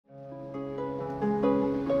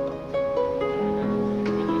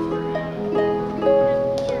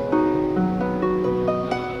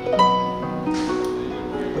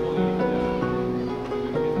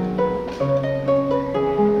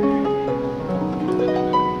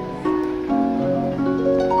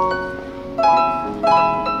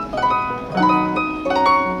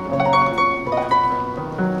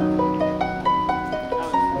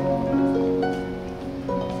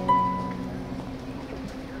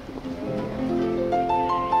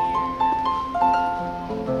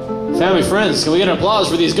Family, friends, can we get an applause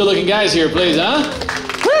for these good-looking guys here, please, huh?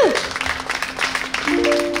 Woo!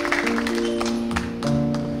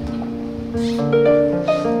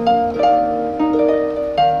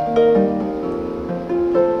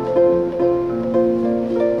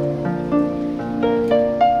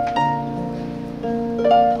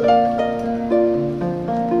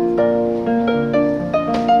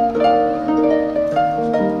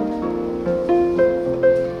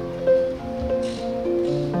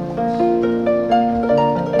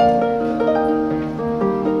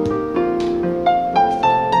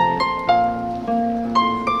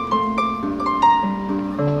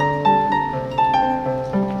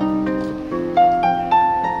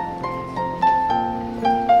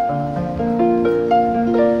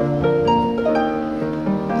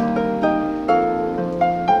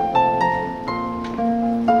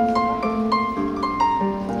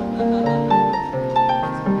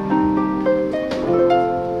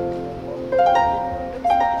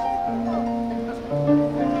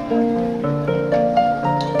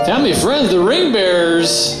 Family, friends, the ring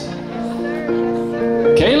bearers,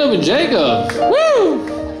 Caleb and Jacob. Woo!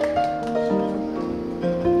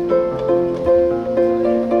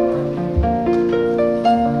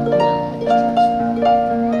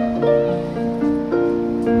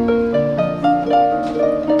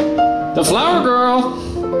 The flower girl.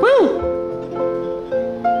 Woo!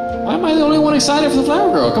 Why am I the only one excited for the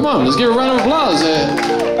flower girl? Come on, let's give her a round of applause.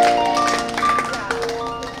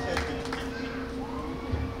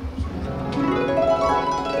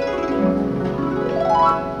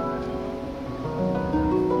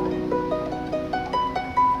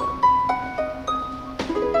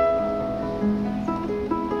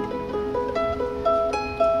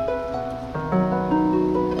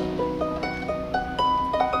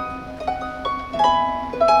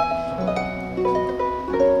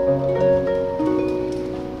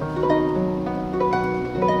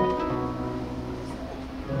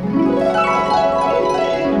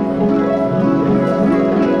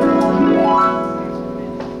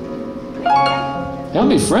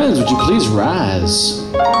 Family, friends, would you please rise?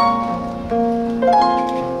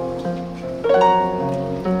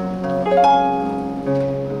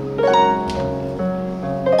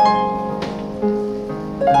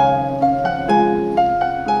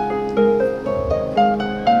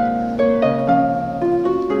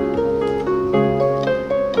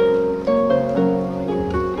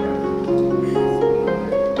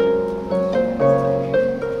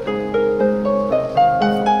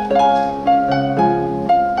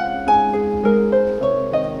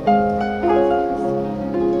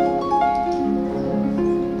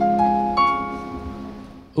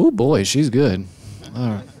 Oh boy, she's good. All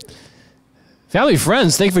right. Family,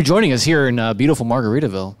 friends, thank you for joining us here in beautiful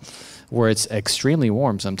Margaritaville, where it's extremely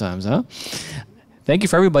warm sometimes, huh? Thank you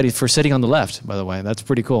for everybody for sitting on the left, by the way. That's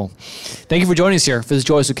pretty cool. Thank you for joining us here for this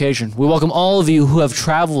joyous occasion. We welcome all of you who have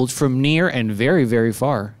traveled from near and very, very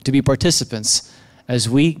far to be participants as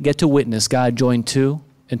we get to witness God join two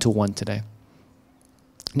into one today.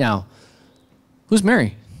 Now, who's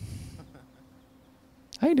Mary?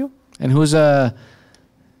 How you doing? And who's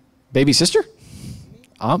baby sister?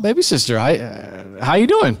 Baby sister. How you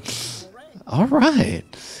doing? All right.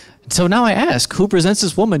 So now I ask, who presents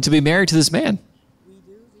this woman to be married to this man? We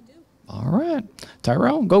do. All right.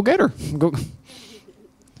 Tyrone, go get her. Go. All right.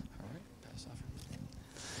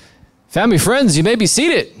 Family, friends, you may be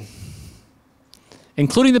seated,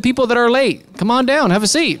 including the people that are late. Come on down. Have a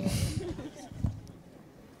seat.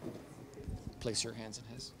 Place your hands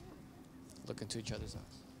in his. Look into each other's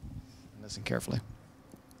eyes. And listen carefully.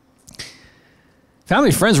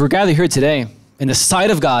 Family, friends, we're gathered here today in the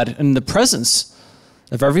sight of God and in the presence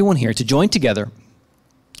of everyone here to join together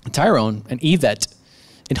Tyrone and Yvette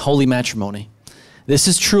in holy matrimony. This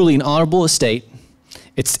is truly an honorable estate.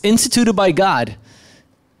 It's instituted by God,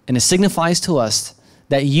 and it signifies to us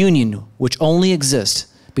that union which only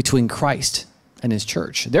exists between Christ and his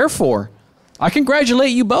church. Therefore, I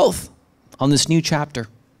congratulate you both on this new chapter,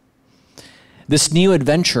 this new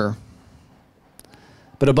adventure,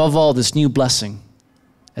 but above all, this new blessing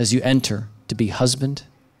as you enter to be husband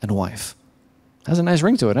and wife. Has a nice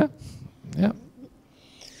ring to it, huh? Yeah.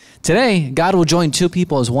 Today, God will join two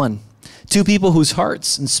people as one. Two people whose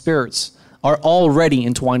hearts and spirits are already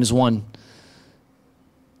entwined as one.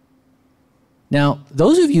 Now,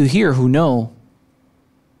 those of you here who know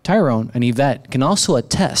Tyrone and Yvette can also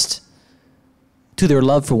attest to their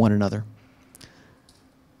love for one another,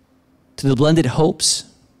 to the blended hopes,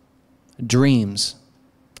 dreams,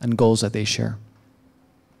 and goals that they share.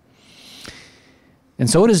 And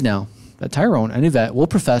so it is now that Tyrone and Yvette will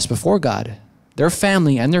profess before God, their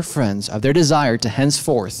family and their friends, of their desire to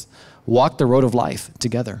henceforth walk the road of life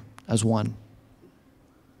together as one.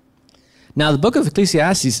 Now, the book of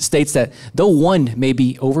Ecclesiastes states that though one may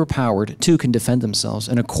be overpowered, two can defend themselves,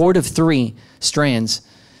 and a cord of three strands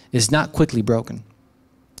is not quickly broken.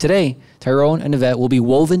 Today, Tyrone and Yvette will be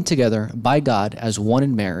woven together by God as one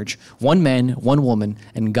in marriage, one man, one woman,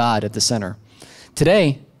 and God at the center.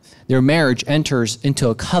 Today, their marriage enters into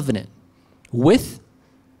a covenant with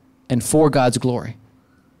and for God's glory.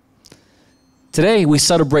 Today, we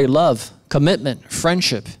celebrate love, commitment,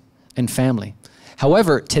 friendship, and family.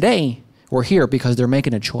 However, today, we're here because they're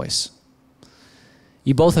making a choice.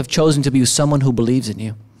 You both have chosen to be someone who believes in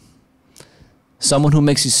you, someone who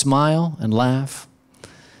makes you smile and laugh,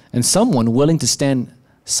 and someone willing to stand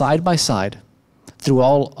side by side through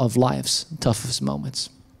all of life's toughest moments.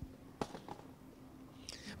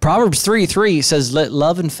 Proverbs 3:3 says, let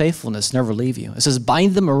love and faithfulness never leave you. It says,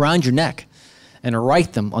 bind them around your neck and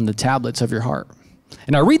write them on the tablets of your heart.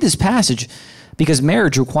 And I read this passage because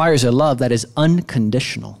marriage requires a love that is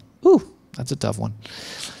unconditional. Ooh, that's a tough one.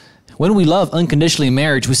 When we love unconditionally in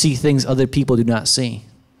marriage, we see things other people do not see,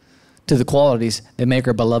 to the qualities that make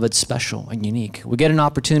our beloved special and unique. We get an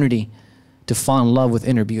opportunity to fall in love with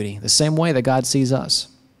inner beauty, the same way that God sees us.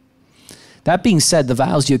 That being said, the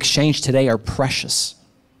vows you exchange today are precious.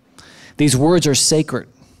 These words are sacred.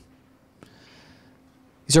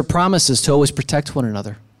 These are promises to always protect one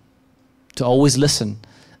another, to always listen,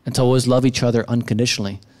 and to always love each other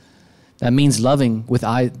unconditionally. That means loving with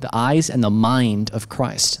the eyes and the mind of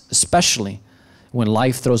Christ, especially when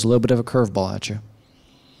life throws a little bit of a curveball at you.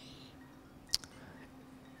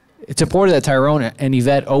 It's important that Tyrone and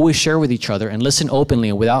Yvette always share with each other and listen openly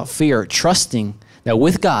and without fear, trusting that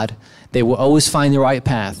with God, they will always find the right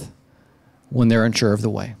path when they're unsure of the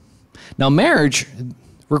way. Now, marriage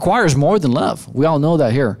requires more than love. We all know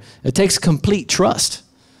that here. It takes complete trust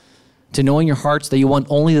to know in your hearts that you want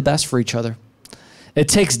only the best for each other. It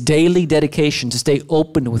takes daily dedication to stay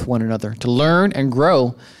open with one another, to learn and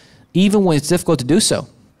grow, even when it's difficult to do so.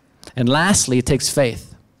 And lastly, it takes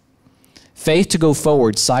faith. Faith to go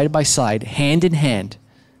forward side by side, hand in hand,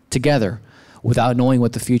 together, without knowing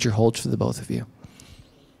what the future holds for the both of you.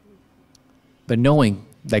 But knowing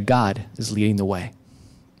that God is leading the way.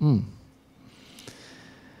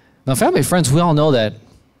 Now, family and friends, we all know that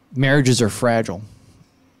marriages are fragile.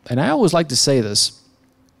 And I always like to say this.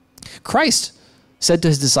 Christ said to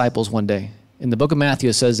his disciples one day, in the book of Matthew,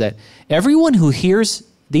 it says that everyone who hears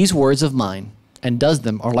these words of mine and does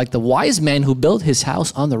them are like the wise man who built his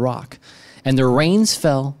house on the rock. And the rains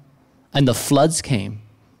fell, and the floods came,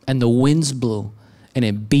 and the winds blew, and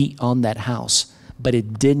it beat on that house. But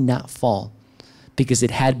it did not fall, because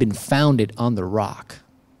it had been founded on the rock.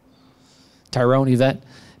 Tyrone, Yvette,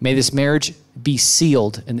 may this marriage be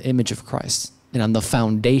sealed in the image of Christ and on the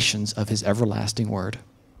foundations of his everlasting word.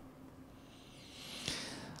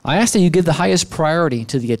 I ask that you give the highest priority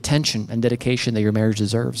to the attention and dedication that your marriage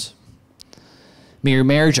deserves. May your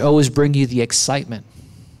marriage always bring you the excitement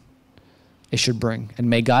it should bring. And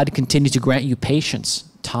may God continue to grant you patience,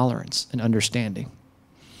 tolerance, and understanding.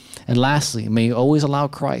 And lastly, may you always allow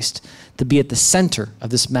Christ to be at the center of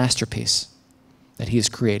this masterpiece that he is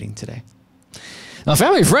creating today. Now,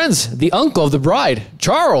 family and friends, the uncle of the bride,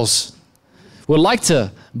 Charles, would like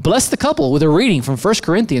to bless the couple with a reading from 1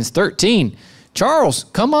 Corinthians 13. Charles,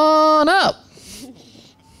 come on up. Thank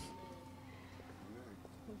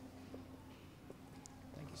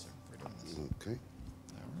you, sir, for doing this. Okay.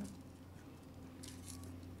 All right.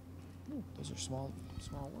 Ooh, those are small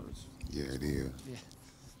words. Yeah, it is. Yeah.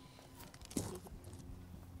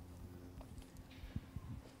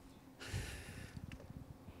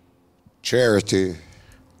 Charity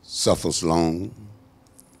suffers long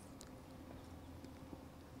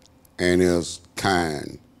and is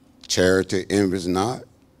kind. Charity envies not.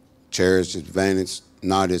 Charity advances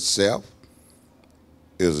not itself,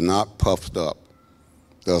 is not puffed up,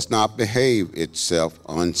 does not behave itself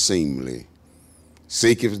unseemly,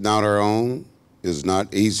 seeketh not her own, is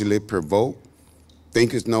not easily provoked,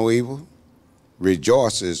 thinketh no evil,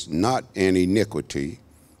 rejoices not in iniquity,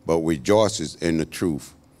 but rejoices in the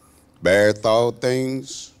truth, beareth all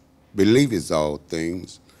things, believeth all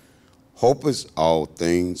things, hopeth all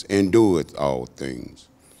things, endureth all things.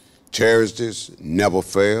 Charities never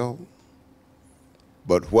fail,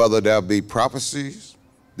 but whether there be prophecies,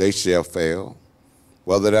 they shall fail.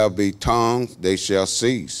 Whether there be tongues, they shall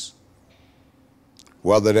cease.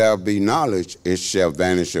 Whether there be knowledge, it shall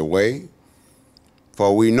vanish away.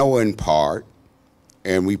 For we know in part,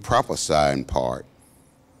 and we prophesy in part.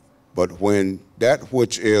 But when that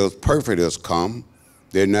which is perfect is come,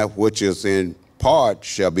 then that which is in part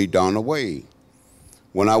shall be done away.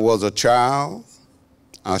 When I was a child,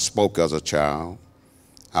 I spoke as a child.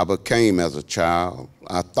 I became as a child.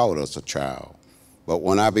 I thought as a child. But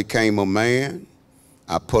when I became a man,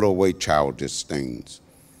 I put away childish things.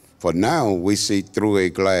 For now we see through a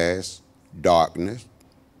glass darkness,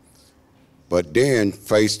 but then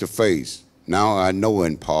face to face. Now I know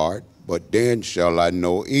in part, but then shall I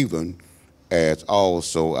know even as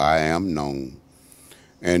also I am known.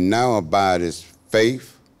 And now abideth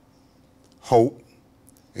faith, hope,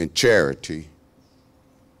 and charity.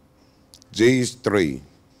 These three,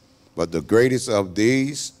 but the greatest of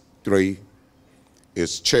these three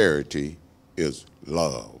is charity, is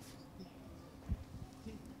love.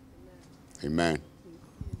 Amen.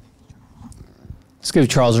 Let's give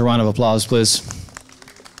Charles a round of applause, please.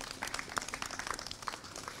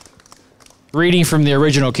 Reading from the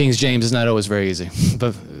original King James is not always very easy,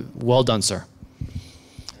 but well done, sir.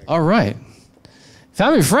 All right.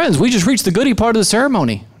 Family and friends, we just reached the goody part of the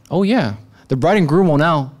ceremony. Oh, yeah. The bride and groom will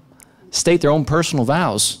now state their own personal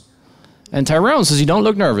vows. And Tyrone says, you don't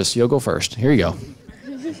look nervous. You'll go first. Here you go.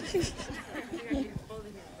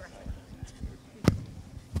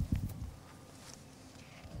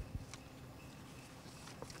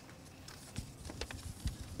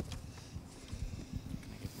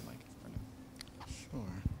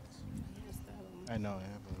 I know,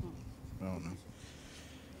 I don't know.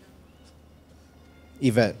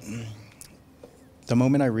 Yvette, the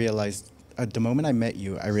moment I met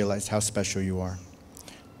you, I realized how special you are.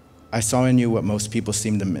 I saw in you what most people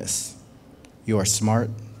seem to miss. You are smart,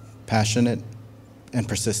 passionate, and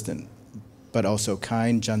persistent, but also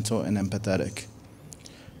kind, gentle, and empathetic.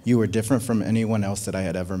 You were different from anyone else that I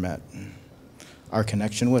had ever met. Our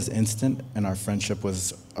connection was instant, and our friendship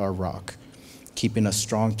was our rock, keeping us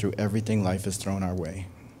strong through everything life has thrown our way.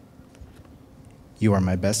 You are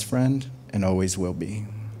my best friend and always will be.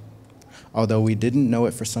 Although we didn't know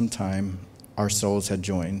it for some time, our souls had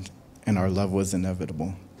joined and our love was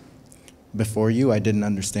inevitable. Before you, I didn't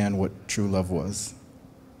understand what true love was.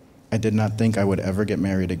 I did not think I would ever get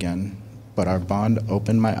married again, but our bond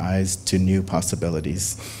opened my eyes to new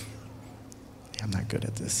possibilities. I'm not good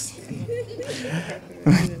at this.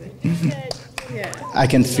 I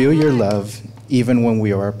can feel your love even when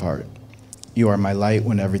we are apart. You are my light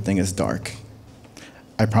when everything is dark.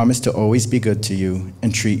 I promise to always be good to you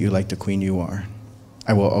and treat you like the queen you are.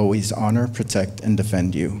 I will always honor, protect, and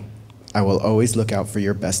defend you. I will always look out for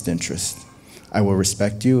your best interest. I will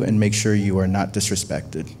respect you and make sure you are not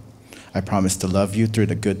disrespected. I promise to love you through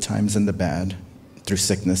the good times and the bad, through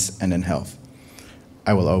sickness and in health.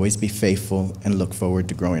 I will always be faithful and look forward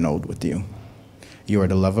to growing old with you. You are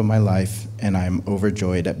the love of my life, and I am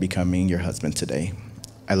overjoyed at becoming your husband today.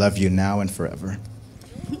 I love you now and forever.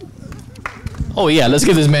 Oh, yeah, let's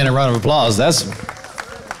give this man a round of applause. That's...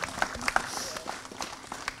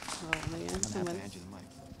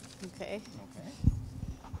 Okay.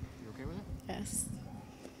 You okay with it? Yes.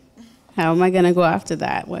 How am I going to go after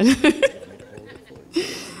that one?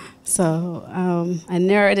 So I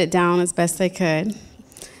narrowed it down as best I could.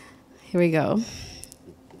 Here we go.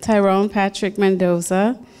 Tyrone Patrick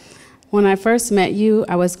Mendoza. When I first met you,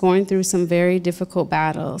 I was going through some very difficult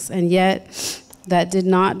battles, and yet that did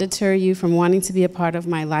not deter you from wanting to be a part of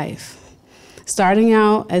my life. Starting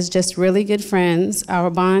out as just really good friends, our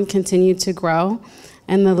bond continued to grow,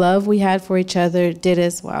 and the love we had for each other did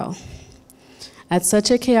as well. At such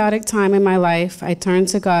a chaotic time in my life, I turned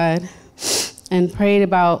to God and prayed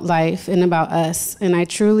about life and about us, and I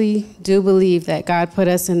truly do believe that God put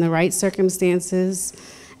us in the right circumstances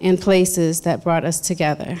and places that brought us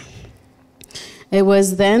together. It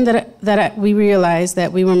was then that we realized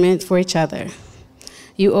that we were meant for each other.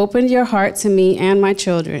 You opened your heart to me and my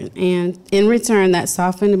children, and in return, that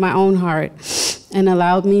softened my own heart and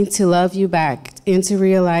allowed me to love you back and to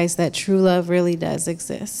realize that true love really does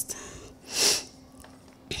exist.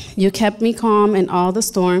 You kept me calm in all the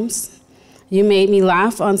storms. You made me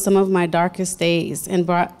laugh on some of my darkest days,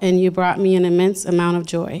 and you brought me an immense amount of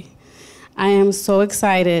joy. I am so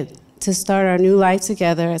excited to start our new life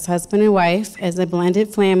together as husband and wife, as a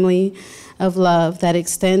blended family of love that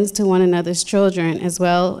extends to one another's children as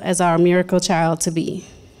well as our miracle child to be.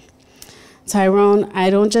 Tyrone, I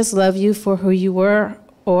don't just love you for who you were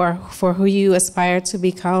or for who you aspire to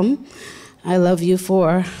become. I love you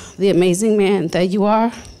for the amazing man that you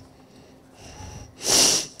are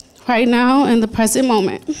right now in the present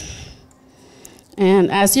moment. And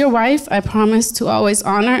as your wife, I promise to always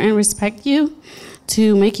honor and respect you,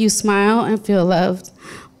 to make you smile and feel loved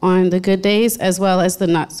on the good days as well as the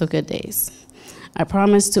not so good days. I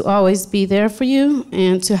promise to always be there for you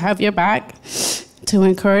and to have your back, to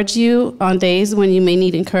encourage you on days when you may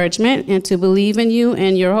need encouragement, and to believe in you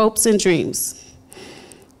and your hopes and dreams.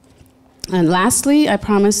 And lastly, I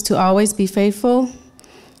promise to always be faithful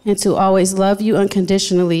and to always love you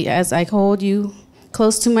unconditionally as I hold you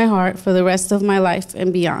close to my heart for the rest of my life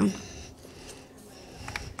and beyond.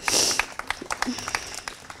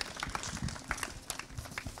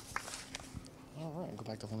 All right, go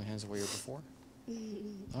back to holding hands the way you were before.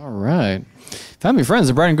 All right. Family, friends,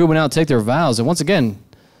 the bride and groom will now take their vows. And once again,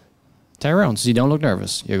 Tyrone, so you don't look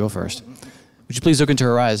nervous. You go first. Would you please look into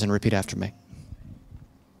her eyes and repeat after me?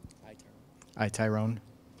 I, Tyrone,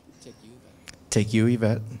 Take you, Yvette, take you,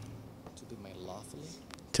 Yvette,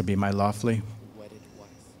 to be my lawfully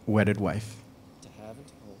wedded wife, to have and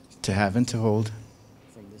to hold, to have and to hold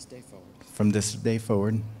from this day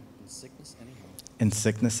forward, in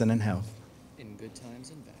sickness and in health, in good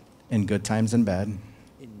times and bad, in good times and bad,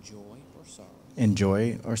 in joy or sorrow. in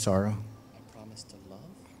joy or sorrow.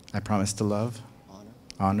 I promise to love,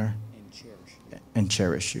 Honor, and cherish you and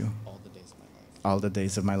cherish you all the days of my life. all the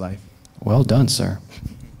days of my life. Well done, sir.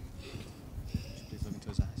 Please look into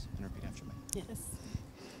his eyes and repeat after me. Yes.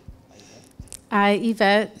 I,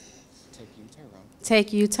 Yvette, Take you, Tyrone,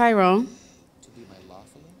 take you, Tyrone,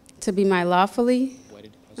 to be my lawfully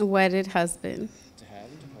wedded husband, to have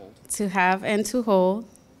and to hold to have and to hold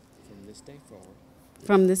from this day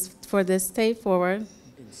forward, for this day forward,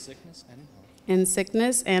 in sickness and in health, in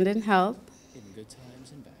sickness and in health, in good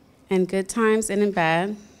times and bad, in good times and in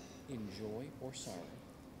bad, in joy or sorrow.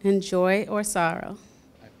 in joy or sorrow.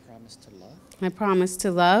 I promise to love, I promise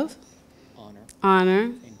to love,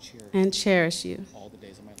 honor, and cherish you all the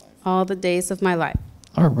days of my life. all the days of my life.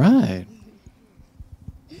 All right.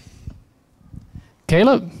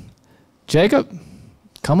 Caleb, Jacob,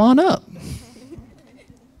 come on up.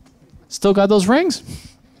 Still got those rings? Open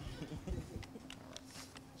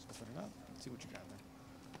it up. See what you got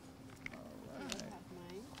there. All right.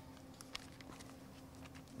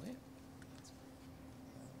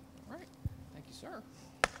 All right. Thank you, sir. All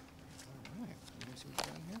right. Let me see what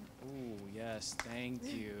you got in here. Oh, yes. Thank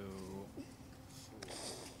you.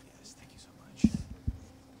 Yes, thank you so much.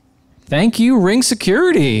 Thank you, Ring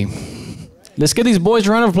Security. Let's give these boys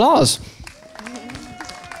a round of applause.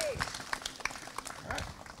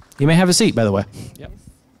 You may have a seat, by the way. Yep.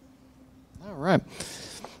 All right.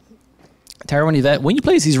 Tyrone, Yvette, when you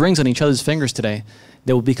place these rings on each other's fingers today,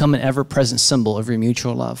 they will become an ever-present symbol of your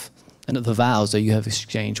mutual love and of the vows that you have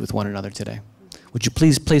exchanged with one another today. Would you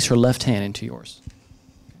please place her left hand into yours?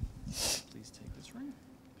 Please take this ring.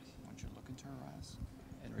 I want you to look into her eyes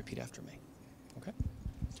and repeat after me. Okay?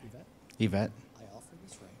 Yvette, Yvette, I offer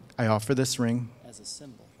this ring I offer this ring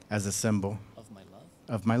as a symbol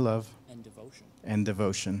of my love and devotion. and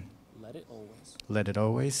devotion. Let it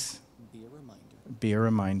always Be a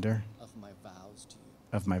reminder of my vows to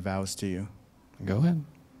you. of my vows to you. Go ahead.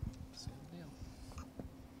 Seal the deal.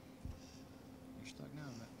 You're stuck now,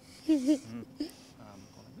 Yvette.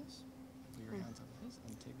 Go like this. Put your hands on his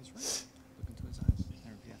and take this ring. Look into his eyes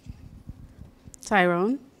and repeat after me.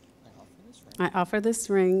 Tyrone, I offer this ring I offer this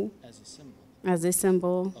ring as a symbol as a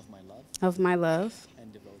symbol of my love of my love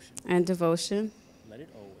and devotion. and devotion. Let it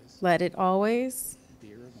always Let it always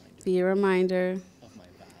be a reminder be a reminder of my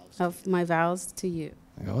vows. of my vows to you.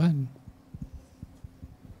 Go ahead.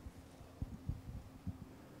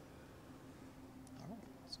 All right.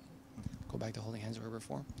 Go back to holding hands where we were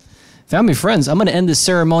before. Family, friends, I'm going to end this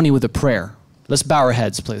ceremony with a prayer. Let's bow our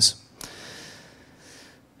heads, please.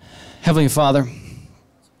 Heavenly Father,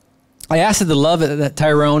 I ask that the love that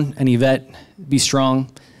Tyrone and Yvette be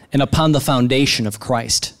strong and upon the foundation of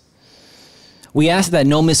Christ. We ask that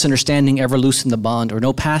no misunderstanding ever loosen the bond or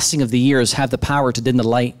no passing of the years have the power to dim the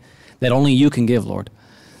light that only you can give, Lord.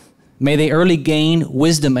 May they early gain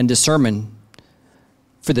wisdom and discernment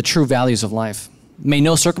for the true values of life. May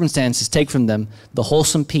no circumstances take from them the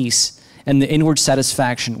wholesome peace and the inward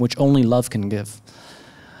satisfaction which only love can give.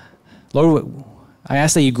 Lord, I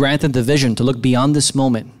ask that you grant them the vision to look beyond this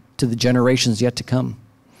moment to the generations yet to come.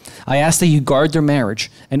 I ask that you guard their marriage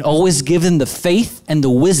and always give them the faith and the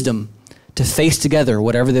wisdom to face together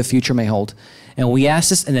whatever the future may hold. And we ask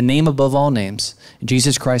this in the name above all names, in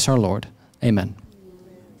Jesus Christ our Lord. Amen.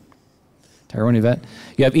 Tyrone, Yvette,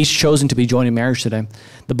 you have each chosen to be joined in marriage today.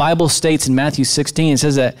 The Bible states in Matthew 16, it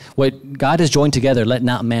says that what God has joined together, let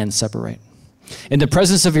not man separate. In the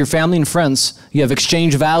presence of your family and friends, you have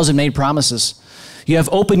exchanged vows and made promises. You have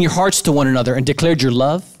opened your hearts to one another and declared your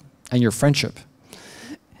love and your friendship,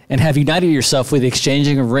 and have united yourself with the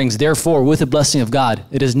exchanging of rings. Therefore, with the blessing of God,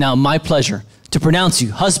 it is now my pleasure to pronounce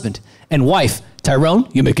you husband and wife. Tyrone,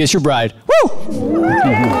 you may kiss your bride. Woo!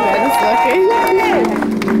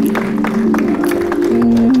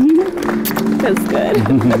 That's good.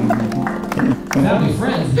 Now be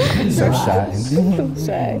friends. So shy.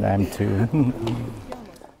 Shy. I'm too. Hand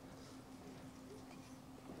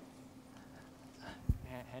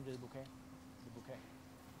her the bouquet. The bouquet.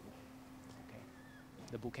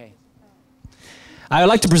 The bouquet. I would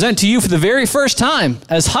like to present to you for the very first time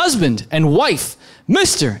as husband and wife,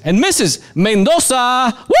 Mr. and Mrs.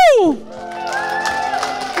 Mendoza. Woo!